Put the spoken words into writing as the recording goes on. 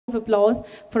Applause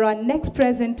for our next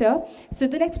presenter. So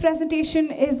the next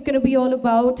presentation is going to be all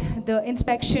about the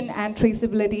inspection and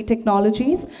traceability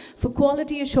technologies for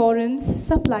quality assurance,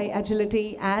 supply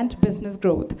agility, and business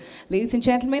growth. Ladies and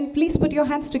gentlemen, please put your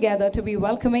hands together to be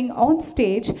welcoming on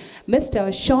stage Mr.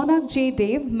 Shaunak J.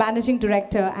 Dave, Managing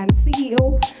Director and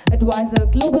CEO, Advisor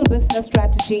Global Business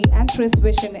Strategy and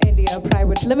Tracevision India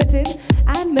Private Limited,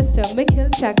 and Mr. Mikhil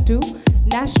Chaktu,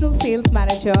 National Sales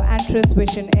Manager and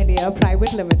Tracevision India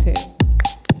Private Limited.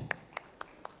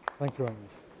 Thank you very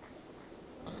much.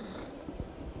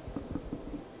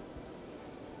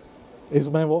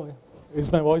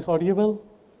 Is my voice audible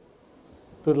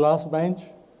to the last bench?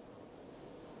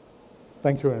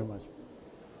 Thank you very much.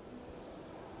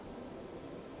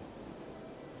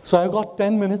 So I've got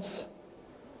 10 minutes,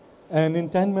 and in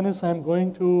 10 minutes I'm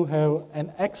going to have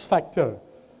an X factor,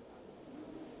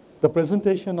 the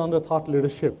presentation on the thought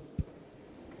leadership.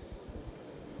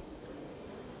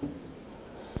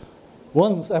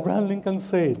 Once Abraham Lincoln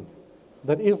said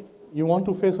that if you want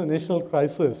to face a national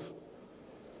crisis,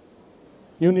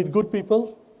 you need good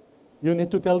people, you need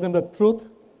to tell them the truth,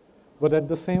 but at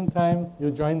the same time,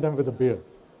 you join them with a beer.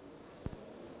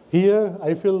 Here,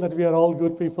 I feel that we are all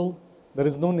good people. There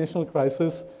is no national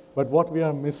crisis, but what we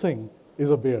are missing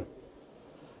is a beer.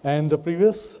 And the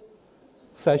previous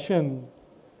session,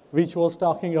 which was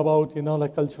talking about,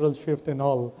 like cultural shift and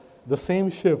all, the same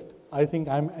shift I think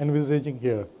I'm envisaging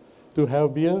here, to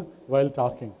have beer while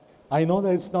talking. I know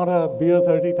that it's not a beer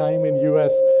 30 time in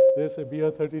US, there's a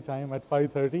beer 30 time at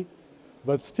 5:30,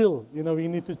 but still, we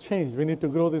need to change, we need to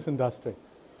grow this industry.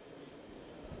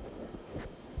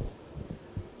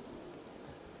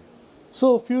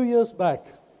 So a few years back,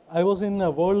 I was in a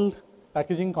World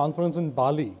Packaging Conference in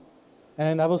Bali,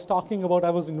 and I was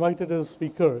invited as a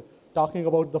speaker, talking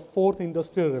about the fourth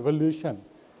industrial revolution.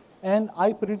 And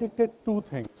I predicted two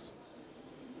things.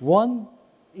 One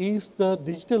is the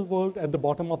digital world at the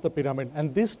bottom of the pyramid.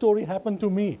 And this story happened to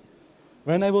me.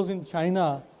 When I was in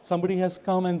China, somebody has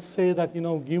come and said that,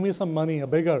 give me some money, a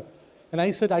beggar. And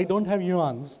I said, I don't have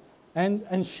yuans. And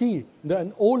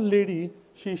an old lady,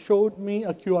 she showed me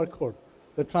a QR code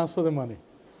that transfer the money.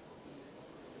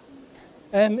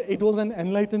 And it was an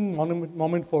enlightening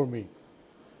moment for me.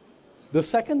 The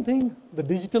second thing, the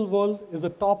digital world is the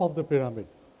top of the pyramid.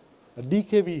 A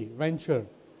DKV Venture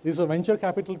is a venture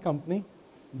capital company.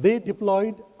 They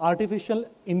deployed artificial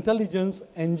intelligence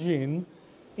engine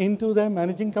into their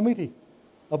managing committee,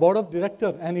 a board of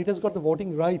director, and it has got the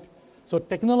voting right. So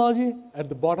technology at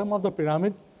the bottom of the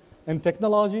pyramid and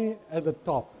technology at the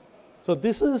top. So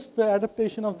this is the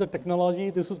adaptation of the technology.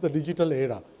 This is the digital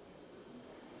era.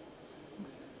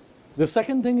 The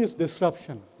second thing is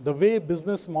disruption. The way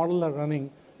business models are running,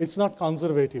 it's not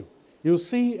conservative. You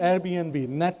see Airbnb,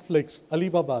 Netflix,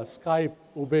 Alibaba, Skype,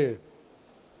 Uber.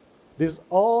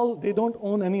 They don't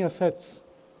own any assets,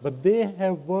 but they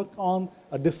have worked on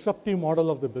a disruptive model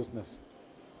of the business.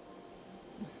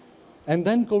 And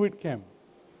then COVID came.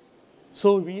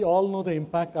 So we all know the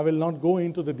impact. I will not go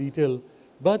into the detail,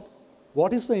 but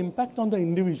what is the impact on the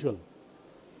individual,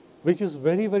 which is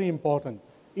very, very important,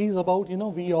 is about,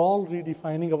 we all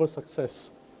redefining our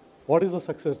success. What is the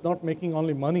success? Not making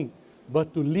only money,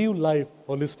 but to live life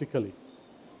holistically.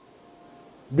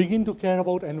 Begin to care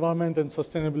about environment and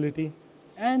sustainability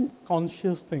and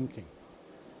conscious thinking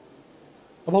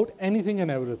about anything and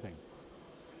everything.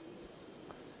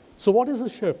 So what is the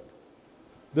shift?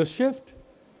 The shift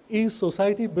is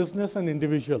society, business, and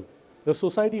individual. The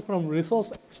society from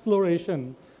resource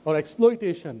exploration or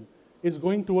exploitation is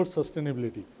going towards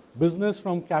sustainability. Business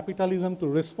from capitalism to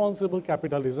responsible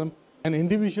capitalism, and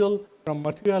individual from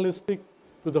materialistic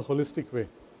to the holistic way.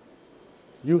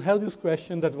 You have this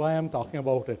question that why I'm talking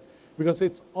about it. Because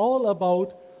it's all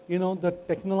about, the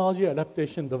technology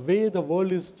adaptation, the way the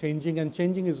world is changing, and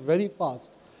changing is very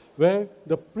fast. Where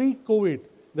the pre-COVID,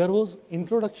 there was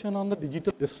introduction on the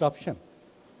digital disruption.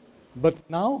 But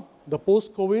now, the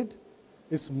post-COVID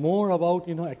is more about,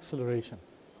 acceleration.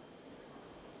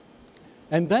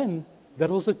 And then, there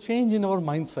was a change in our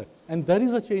mindset. And there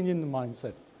is a change in the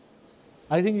mindset.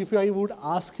 I think if I would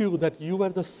ask you that you were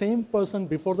the same person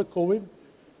before the COVID,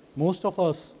 most of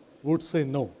us would say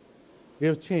no. We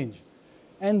have changed.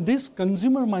 And this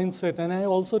consumer mindset, and I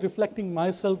also reflecting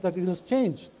myself that it has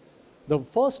changed. The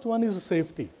first one is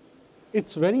safety.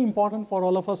 It's very important for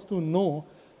all of us to know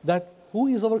that who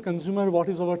is our consumer, what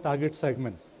is our target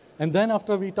segment. And then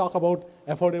after we talk about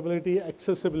affordability,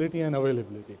 accessibility, and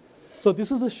availability. So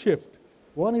this is the shift.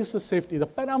 One is the safety. The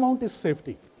paramount is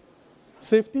safety.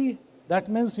 Safety, that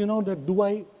means, that do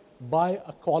I buy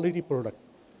a quality product?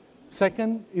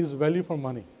 Second is value for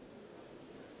money.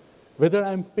 Whether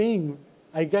I'm paying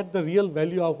I get the real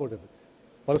value out of it.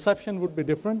 Perception would be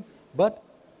different, but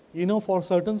for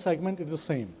certain segment, it is the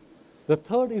same. The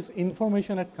third is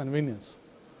information at convenience.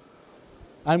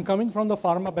 I'm coming from the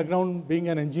pharma background, being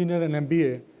an engineer and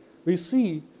MBA. We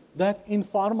see that in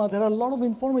pharma, there are a lot of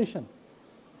information.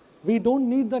 We don't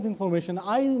need that information.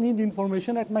 I need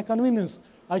information at my convenience.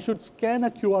 I should scan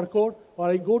a QR code, or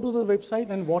I go to the website,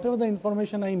 and whatever the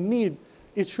information I need,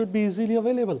 it should be easily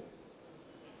available.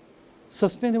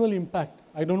 Sustainable impact.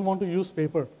 I don't want to use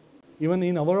paper. Even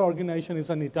in our organization, it's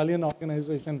an Italian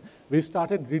organization, we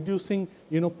started reducing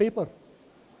paper.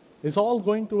 It's all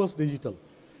going towards digital.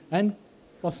 And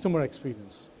customer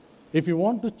experience. If you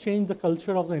want to change the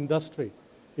culture of the industry,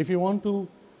 if you want to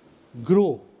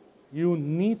grow, you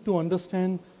need to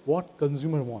understand what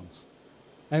consumer wants.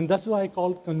 And that's why I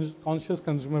call conscious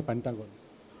consumer pentagon.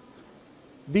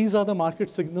 These are the market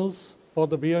signals for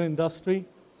the beer industry.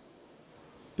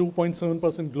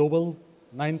 2.7% global,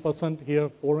 9% here,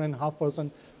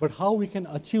 4.5%. But how we can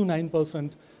achieve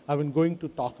 9%, I've been going to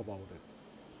talk about it.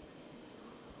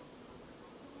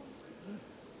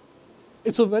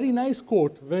 It's a very nice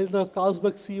quote where the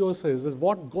Carlsberg CEO says that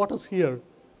what got us here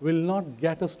will not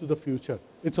get us to the future.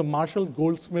 It's a Marshall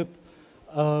Goldsmith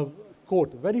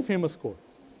quote, very famous quote.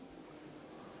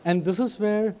 And this is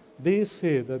where they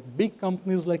say that big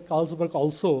companies like Carlsberg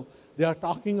also, they are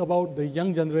talking about the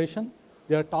young generation.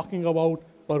 They are talking about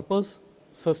purpose,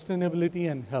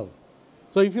 sustainability, and health.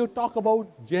 So if you talk about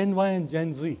Gen Y and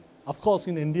Gen Z, of course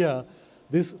in India,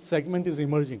 this segment is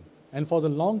emerging. And for the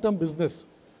long-term business,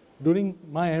 during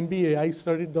my MBA, I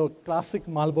studied the classic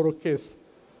Marlboro case,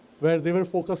 where they were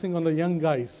focusing on the young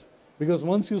guys. Because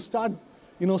once you start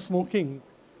smoking,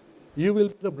 you will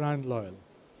be the brand loyal.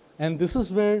 And this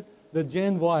is where the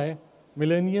Gen Y,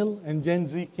 Millennial, and Gen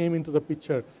Z came into the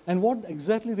picture. And what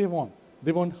exactly they want?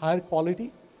 They want higher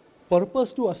quality,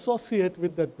 purpose to associate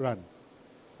with that brand,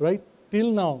 right?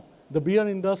 Till now, the beer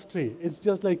industry is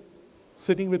just like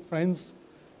sitting with friends,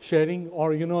 sharing,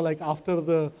 or like after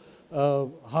the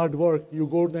hard work, you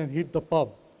go and hit the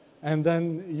pub, and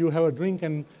then you have a drink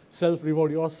and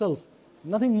self-reward yourself.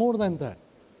 Nothing more than that.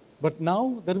 But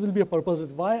now there will be a purpose.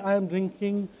 Why I am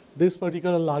drinking this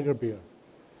particular lager beer?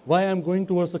 Why I am going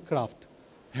towards the craft?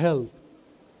 Health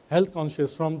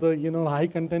conscious, from the high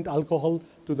content alcohol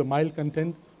to the mild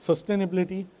content,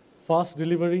 sustainability, fast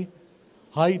delivery,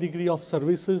 high degree of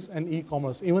services, and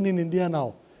e-commerce. Even in India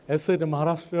now, as said in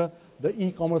Maharashtra, the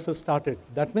e-commerce has started.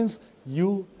 That means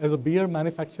you, as a beer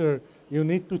manufacturer, you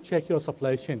need to check your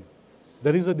supply chain.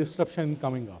 There is a disruption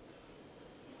coming up.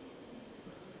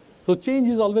 So change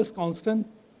is always constant.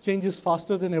 Change is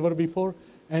faster than ever before.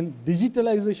 And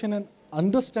digitalization and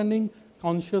understanding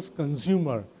conscious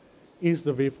consumer is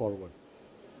the way forward.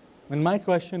 And my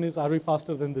question is, are we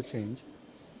faster than the change?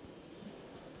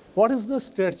 What is the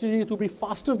strategy to be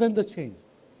faster than the change?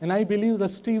 And I believe that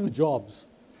Steve Jobs,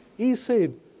 he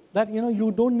said that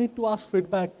you don't need to ask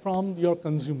feedback from your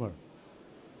consumer.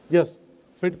 Yes,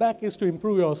 feedback is to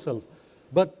improve yourself.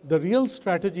 But the real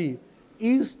strategy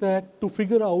is that to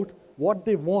figure out what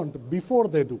they want before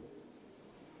they do.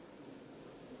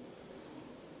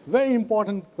 Very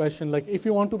important question. Like if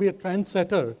you want to be a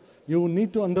trendsetter, you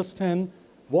need to understand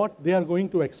what they are going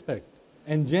to expect.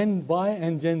 And Gen Y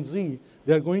and Gen Z,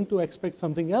 they are going to expect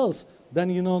something else than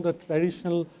the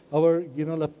traditional,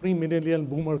 the pre-millennial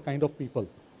boomer kind of people.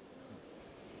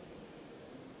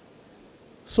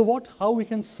 So how we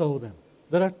can serve them?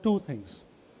 There are two things.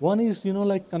 One is,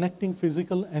 like connecting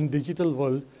physical and digital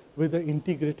world with the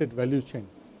integrated value chain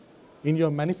in your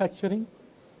manufacturing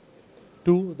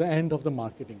to the end of the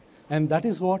marketing. And that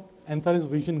is what Antares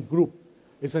Vision Group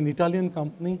is. An Italian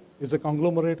company, is a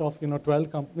conglomerate of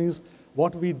 12 companies.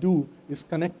 What we do is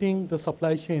connecting the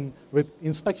supply chain with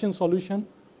inspection solution.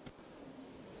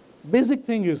 Basic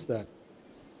thing is that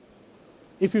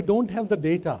if you don't have the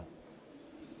data,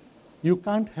 you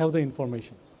can't have the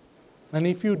information. And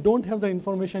if you don't have the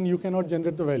information, you cannot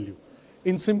generate the value.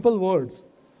 In simple words,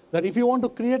 that if you want to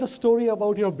create a story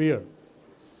about your beer,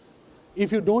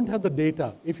 if you don't have the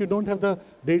data, if you don't have the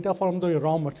data from the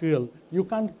raw material, you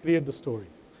can't create the story.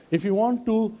 If you want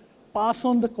to pass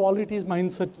on the quality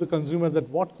mindset to the consumer, that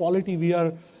what quality we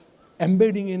are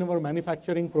embedding in our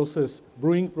manufacturing process,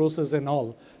 brewing process and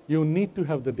all, you need to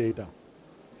have the data.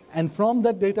 And from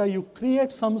that data, you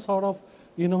create some sort of,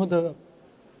 the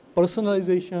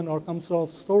personalization or some sort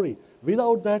of story.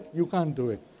 Without that, you can't do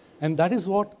it. And that is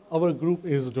what our group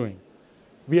is doing.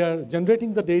 We are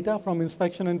generating the data from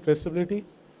inspection and traceability.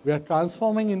 We are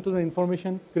transforming into the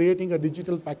information, creating a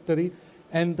digital factory,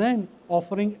 and then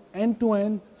offering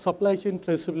end-to-end supply chain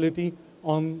traceability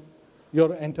on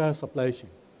your entire supply chain.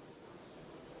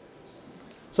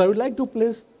 So I would like to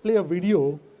play a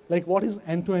video like what is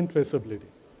end-to-end traceability.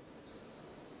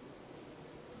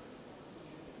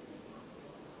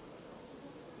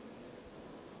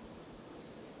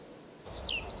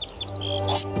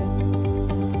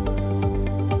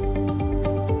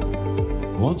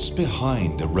 What's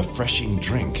behind a refreshing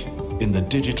drink in the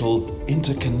digital,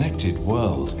 interconnected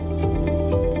world?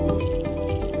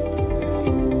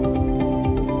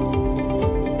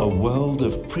 A world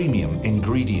of premium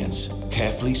ingredients,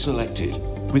 carefully selected,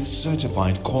 with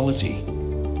certified quality.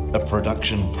 A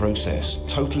production process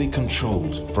totally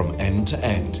controlled from end to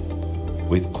end,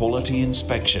 with quality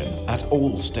inspection at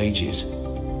all stages,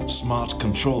 smart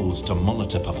controls to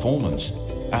monitor performance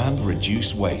and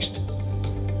reduce waste.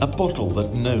 A bottle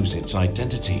that knows its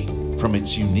identity, from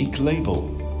its unique label,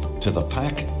 to the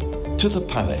pack, to the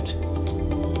pallet.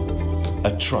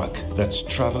 A truck that's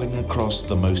traveling across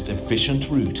the most efficient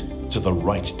route to the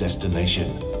right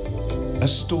destination. A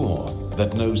store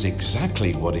that knows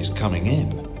exactly what is coming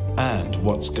in and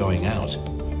what's going out,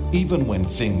 even when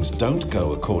things don't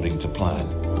go according to plan.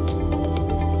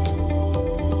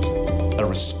 A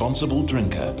responsible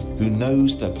drinker who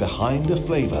knows that behind a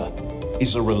flavor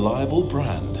is a reliable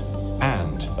brand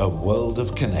and a world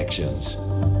of connections.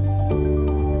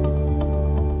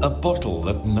 A bottle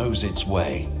that knows its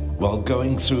way while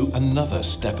going through another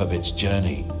step of its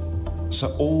journey.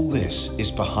 So all this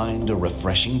is behind a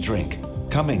refreshing drink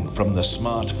coming from the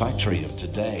smart factory of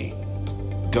today,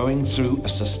 going through a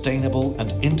sustainable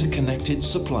and interconnected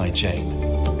supply chain.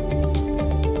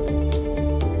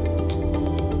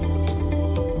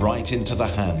 Right into the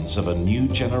hands of a new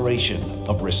generation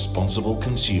of responsible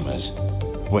consumers,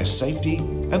 where safety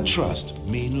and trust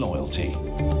mean loyalty.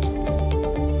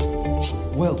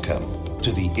 Welcome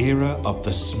to the era of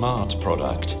the smart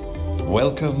product.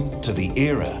 Welcome to the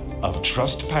era of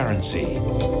trustparency.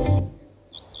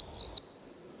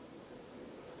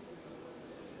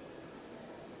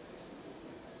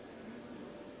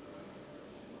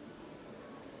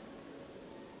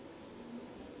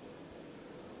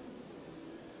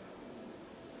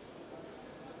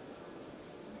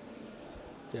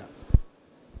 Yeah.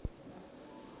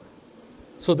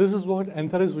 So this is what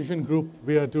Antares Vision Group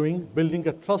we are doing, building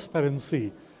a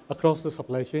transparency across the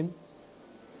supply chain.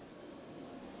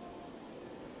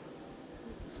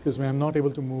 Excuse me, I'm not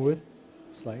able to move it.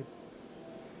 Slide.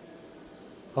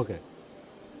 Okay.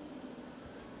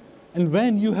 And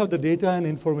when you have the data and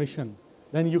information,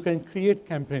 then you can create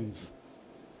campaigns.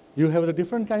 You have a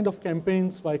different kind of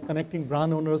campaigns by connecting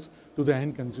brand owners to the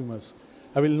end consumers.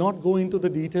 I will not go into the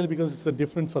detail because it's a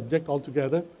different subject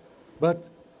altogether. But,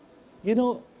 you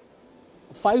know,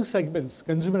 5 segments: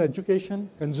 consumer education,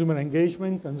 consumer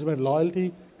engagement, consumer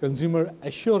loyalty, consumer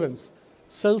assurance,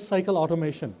 sales cycle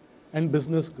automation, and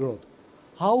business growth.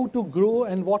 How to grow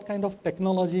and what kind of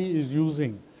technology is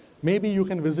using. Maybe you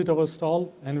can visit our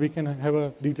stall and we can have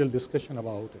a detailed discussion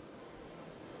about it.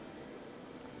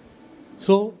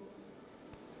 So,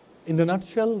 in the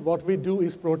nutshell, what we do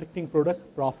is protecting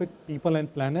product, profit, people,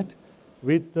 and planet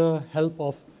with the help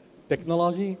of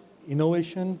technology,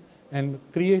 innovation, and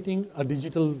creating a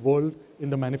digital world in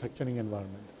the manufacturing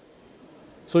environment.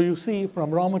 So you see,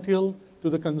 from raw material to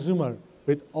the consumer,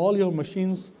 with all your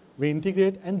machines, we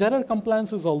integrate, and there are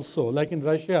compliances also. Like in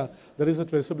Russia, there is a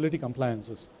traceability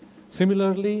compliances.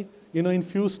 Similarly, you know, in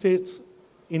few states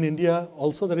in India,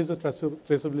 also there is a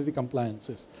traceability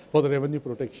compliances for the revenue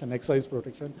protection, excise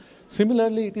protection.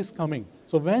 Similarly, it is coming.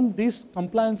 So when this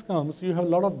compliance comes, you have a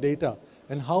lot of data,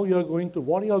 and how you are going to,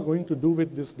 what you are going to do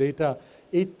with this data,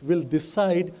 it will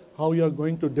decide how you are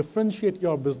going to differentiate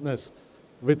your business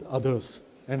with others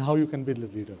and how you can be the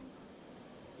leader.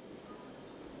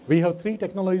 We have 3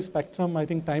 technology spectrum. I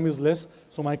think time is less,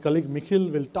 so my colleague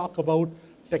Mikhil will talk about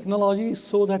technology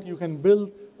so that you can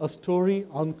build a story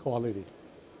on quality.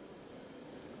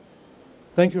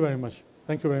 Thank you very much.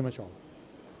 Thank you very much all.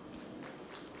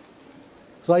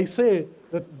 So I say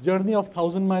that journey of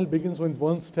 1,000 miles begins with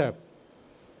 1 step,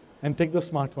 and take the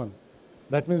smart one.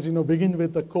 That means, you know, begin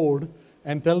with the code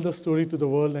and tell the story to the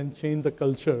world and change the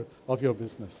culture of your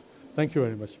business. Thank you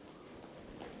very much.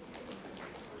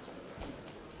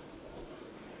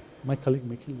 My colleague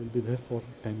Mikhil will be there for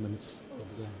 10 minutes.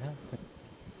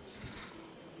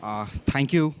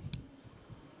 Thank you.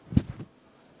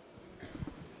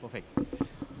 Perfect.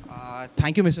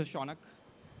 Thank you, Mr. Shonak.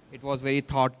 It was very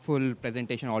thoughtful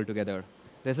presentation altogether.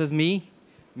 This is me,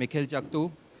 Mikhil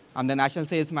Chaktu. I'm the National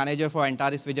Sales Manager for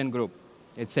Antares Vision Group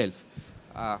itself.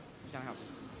 Can I have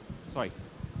it? Sorry.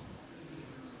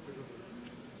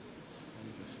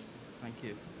 Thank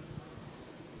you.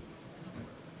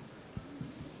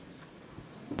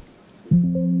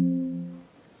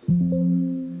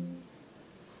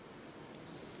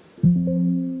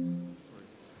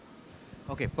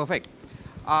 Okay, perfect.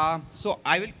 So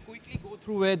I will quickly go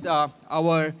through with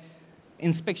our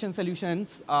inspection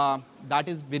solutions that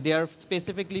is there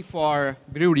specifically for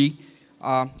brewery.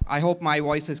 I hope my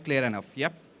voice is clear enough.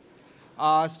 Yep.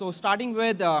 So starting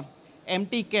with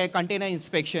empty container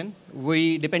inspection,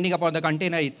 we, depending upon the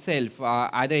container itself,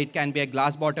 either it can be a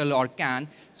glass bottle or can,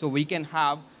 so we can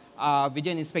have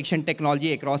vision inspection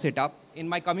technology across it up. In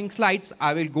my coming slides,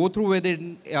 I will go through with it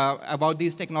about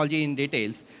these technology in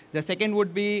details. The second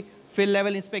would be fill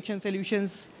level inspection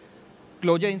solutions,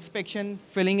 closure inspection,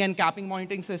 filling and capping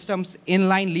monitoring systems,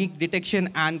 inline leak detection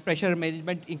and pressure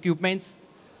management equipments,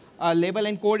 label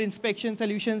and code inspection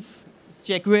solutions,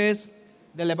 checkways,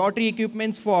 the laboratory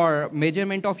equipments for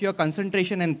measurement of your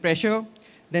concentration and pressure,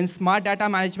 then smart data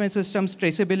management systems,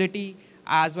 traceability,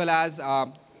 as well as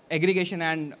aggregation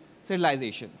and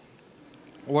serialization.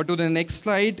 Over to the next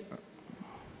slide.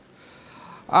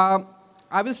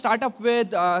 I will start up with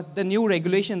the new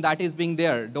regulation that is being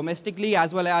there domestically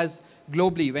as well as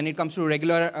globally when it comes to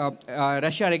regular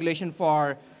Russia regulation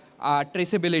for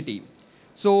traceability.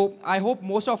 So I hope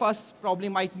most of us probably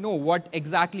might know what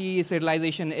exactly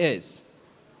serialization is.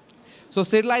 So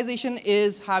serialization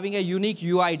is having a unique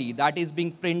UID that is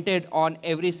being printed on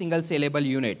every single saleable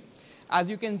unit. As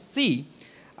you can see,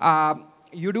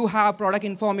 you do have product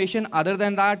information. Other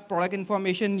than that, product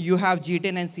information, you have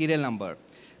GTIN and serial number.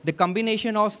 The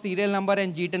combination of serial number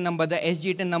and GTIN number, the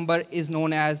SGTIN number, is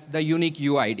known as the unique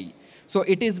UID. So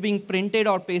it is being printed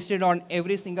or pasted on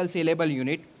every single saleable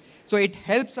unit. So it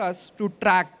helps us to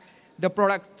track the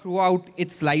product throughout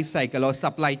its life cycle or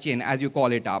supply chain, as you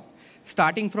call it up,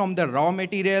 starting from the raw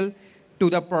material to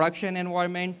the production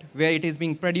environment where it is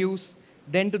being produced,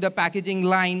 then to the packaging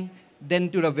line, then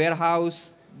to the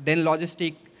warehouse, then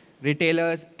logistic,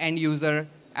 retailers, end user,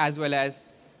 as well as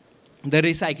the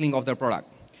recycling of the product.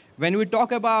 When we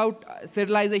talk about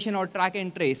serialization or track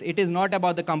and trace, it is not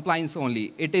about the compliance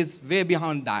only. It is way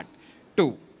beyond that,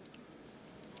 too.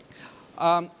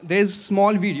 There's a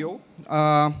small video.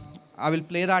 I will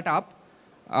play that up.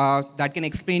 That can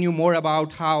explain you more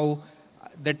about how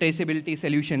the traceability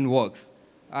solution works.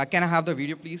 Can I have the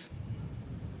video, please?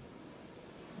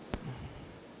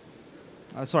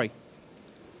 Sorry.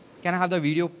 Can I have the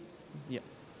video? Yeah.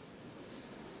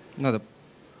 No, the.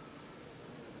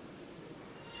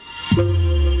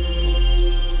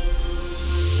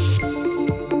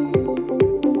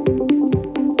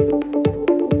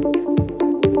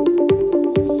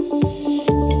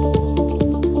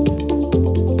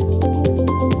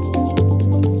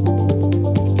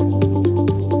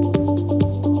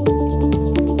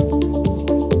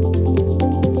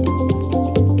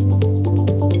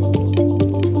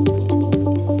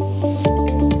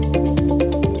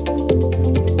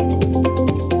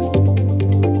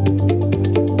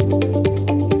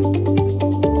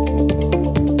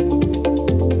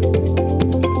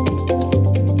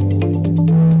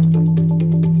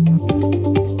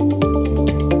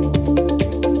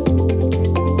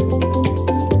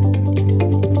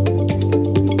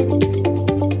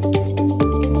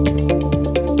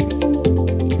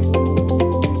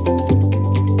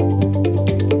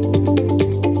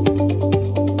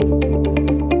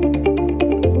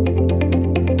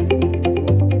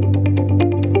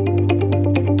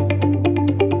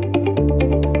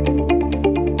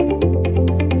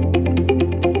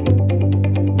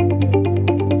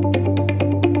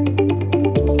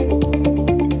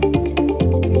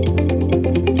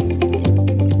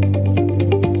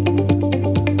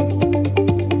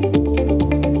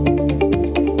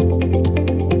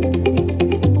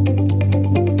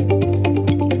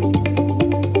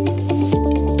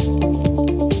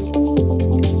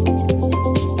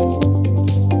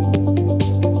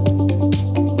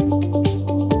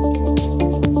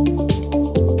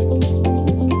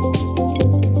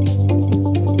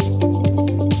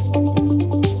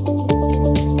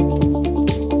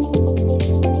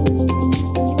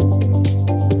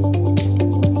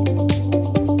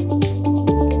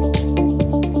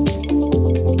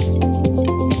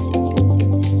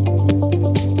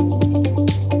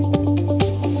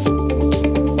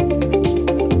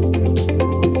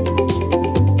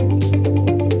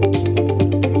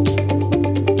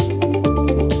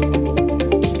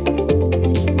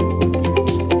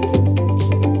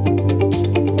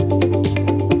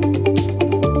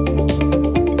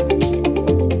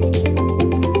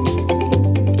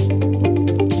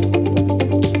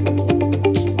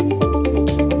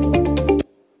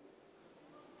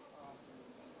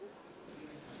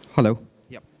 Hello.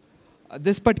 Yep.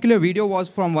 This particular video was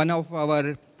from one of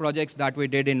our projects that we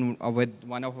did with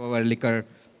one of our liquor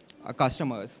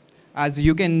customers. As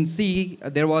you can see,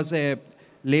 there was a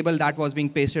label that was being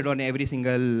pasted on every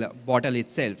single bottle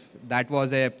itself. That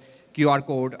was a QR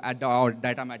code at the, or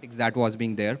data matrix that was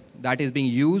being there. That is being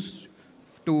used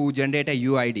to generate a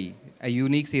UID, a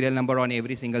unique serial number on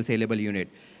every single saleable unit.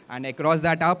 And across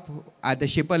that up, at the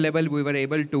shipper level, we were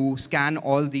able to scan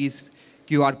all these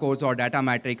QR codes or data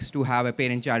matrix to have a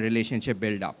parent-child relationship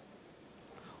build up.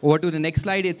 Over to the next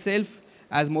slide itself.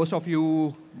 As most of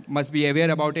you must be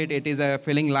aware about it, it is a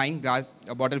filling line,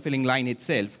 a bottle filling line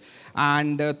itself.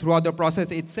 And throughout the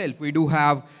process itself, we do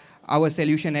have our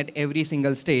solution at every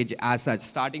single stage as such,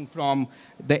 starting from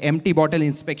the empty bottle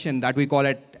inspection that we call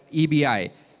it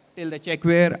EBI, till the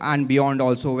checkware and beyond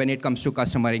also when it comes to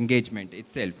customer engagement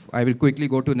itself. I will quickly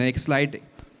go to the next slide.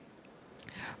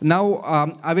 Now,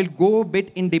 I will go a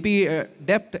bit in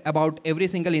depth about every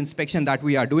single inspection that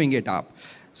we are doing it up.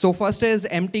 So first is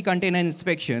empty container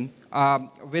inspection.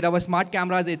 With our smart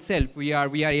cameras itself, we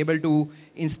are able to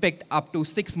inspect up to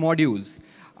 6 modules,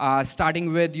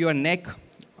 starting with your neck,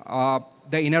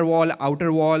 the inner wall,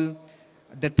 outer wall,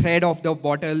 the thread of the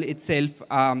bottle itself,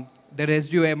 the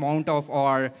residue amount of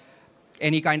or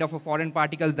any kind of a foreign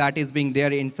particles that is being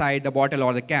there inside the bottle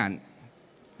or the can.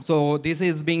 So this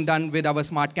is being done with our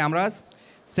smart cameras.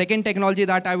 Second technology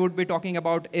that I would be talking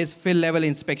about is fill level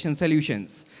inspection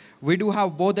solutions. We do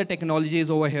have both the technologies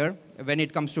over here when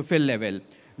it comes to fill level,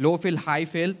 low fill, high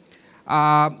fill.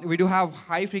 We do have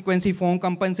high frequency foam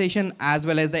compensation as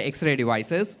well as the X-ray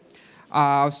devices.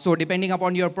 So depending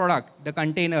upon your product, the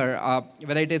container,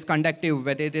 whether it is conductive,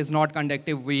 whether it is not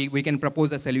conductive, we can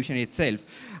propose a solution itself.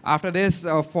 After this,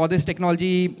 for this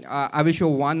technology, I will show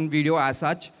one video as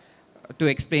such to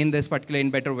explain this particular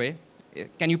in better way.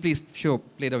 Can you please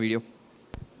play the video?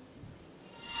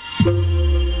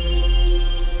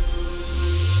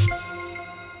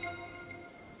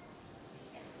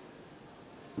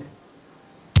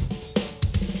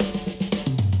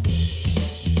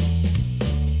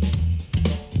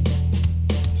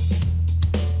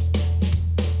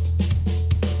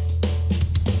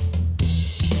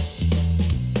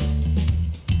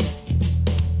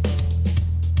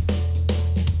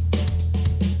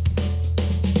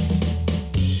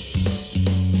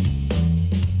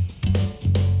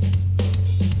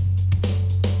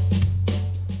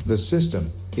 The system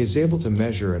is able to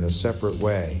measure in a separate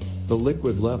way the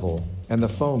liquid level and the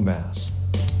foam mass.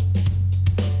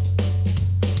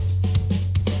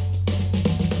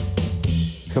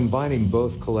 Combining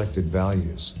both collected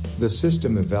values, the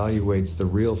system evaluates the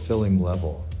real filling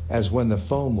level as when the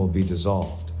foam will be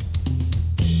dissolved.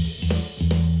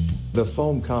 The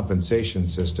foam compensation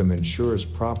system ensures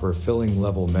proper filling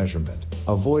level measurement,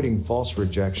 avoiding false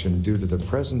rejection due to the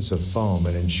presence of foam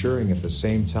and ensuring at the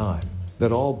same time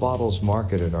that all bottles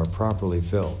marketed are properly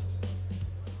filled.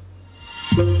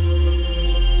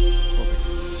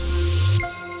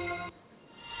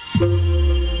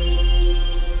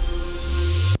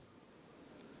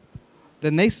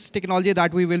 The next technology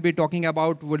that we will be talking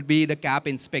about would be the cap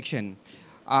inspection.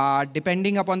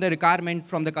 Depending upon the requirement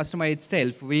from the customer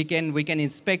itself, we can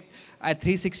inspect a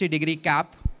 360-degree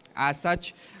cap as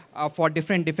such for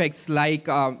different defects like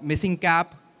missing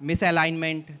cap,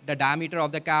 misalignment, the diameter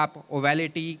of the cap,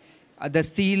 ovality, the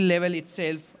seal level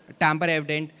itself, tamper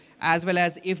evident, as well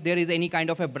as if there is any kind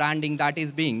of a branding that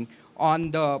is being on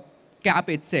the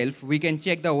cap itself, we can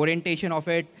check the orientation of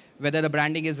it, whether the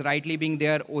branding is rightly being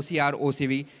there, OCR,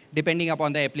 OCV, depending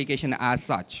upon the application as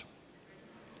such.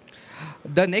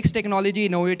 The next technology,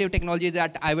 innovative technology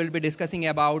that I will be discussing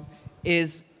about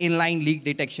is inline leak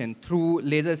detection through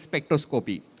laser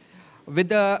spectroscopy. With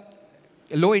the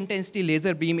low intensity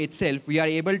laser beam itself, we are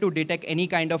able to detect any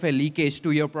kind of a leakage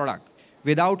to your product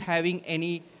without having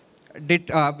any,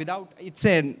 it's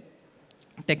a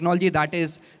technology that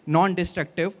is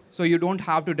non-destructive, so you don't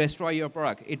have to destroy your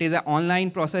product. It is an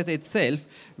online process itself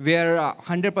where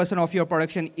 100% of your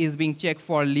production is being checked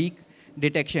for leak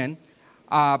detection.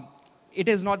 It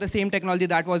is not the same technology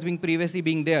that was previously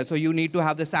being there, so you need to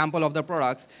have the sample of the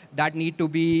products that need to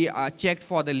be checked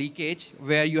for the leakage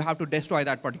where you have to destroy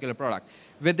that particular product.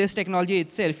 With this technology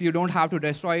itself, you don't have to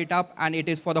destroy it up, and it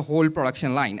is for the whole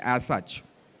production line as such.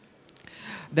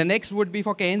 The next would be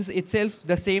for cans itself,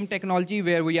 the same technology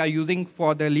where we are using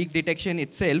for the leak detection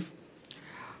itself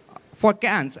for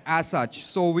cans as such.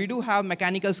 So we do have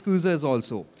mechanical squeezers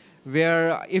also,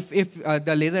 where if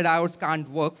the laser diodes can't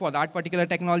work for that particular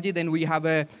technology, then we have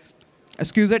a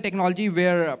squeezer technology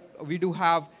where we do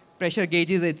have pressure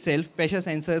gauges itself, pressure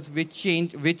sensors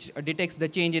which detects the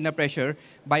change in the pressure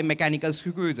by mechanical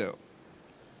squeezer.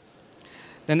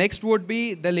 The next would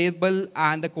be the label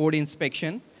and the code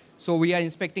inspection. So we are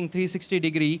inspecting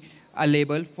 360-degree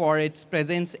label for its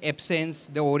presence, absence,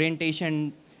 the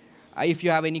orientation, if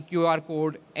you have any QR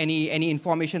code, any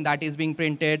information that is being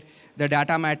printed, the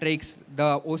data matrix,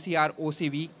 the OCR,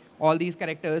 OCV, all these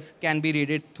characters can be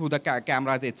read through the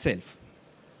cameras itself.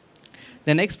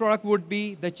 The next product would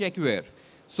be the checkware.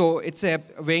 So it's a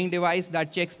weighing device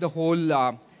that checks the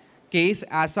whole case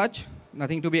as such.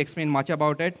 Nothing to be explained much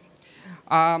about it.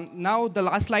 Now the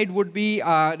last slide would be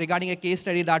regarding a case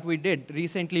study that we did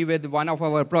recently with one of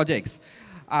our projects.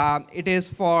 It is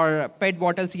for PET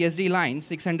bottle CSD line,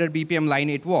 600 BPM line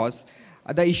it was.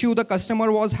 The issue the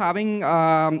customer was having,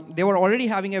 they were already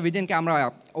having a vision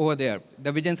camera over there,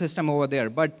 the vision system over there,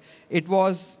 but it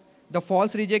was the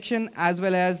false rejection as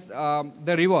well as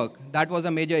the rework. That was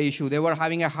a major issue. They were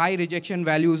having a high rejection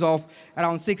values of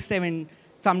around 6, 7,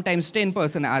 sometimes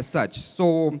 10% as such.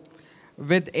 So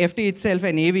with FT itself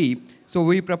and AV, so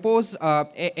we propose a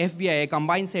FBI, a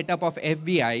combined setup of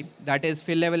FBI, that is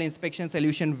field level inspection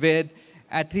solution with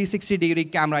a 360-degree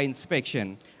camera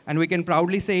inspection. And we can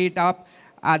proudly say it up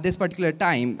at this particular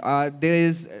time. There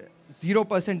is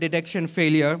 0% detection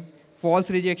failure,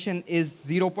 false rejection is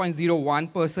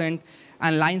 0.01%,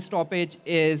 and line stoppage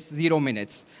is 0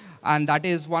 minutes. And that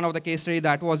is one of the case studies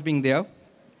that was being there.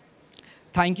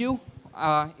 Thank you.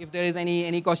 If there is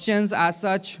any questions as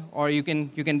such, or you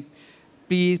can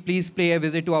please pay a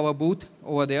visit to our booth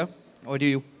over there, or do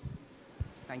you?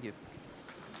 Thank you.